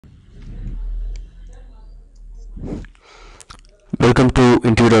Welcome to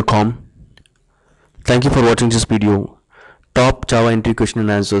interview.com. Thank you for watching this video. Top Java interview question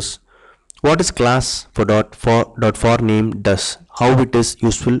and answers. What is class.for.name does? How it is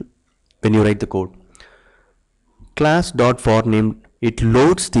useful when you write the code. Class.forName, it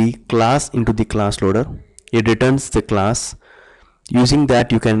loads the class into the class loader. It returns the class. Using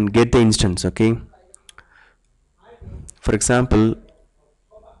that you can get the instance. Okay. For example,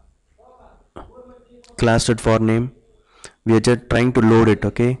 class.forName, we are just trying to load it.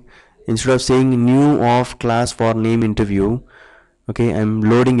 Okay, instead of saying new of class for name interview, okay, I'm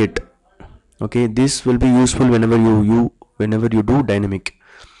loading it. Okay, this will be useful whenever you do dynamic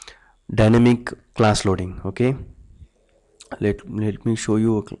class loading. Okay, let me show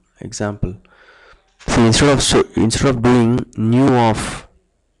you an example. See, instead of doing new of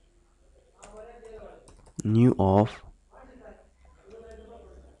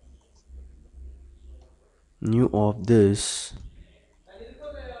this,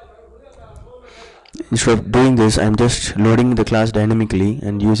 instead of doing this, I'm just loading the class dynamically,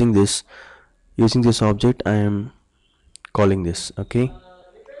 and using this object I am calling this. Okay,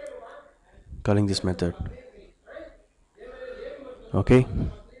 calling this method. Okay,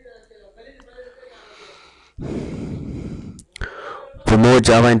 for more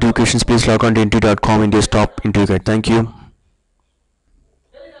Java interview questions, please log on to interview.com, India's top interview guide. Thank you.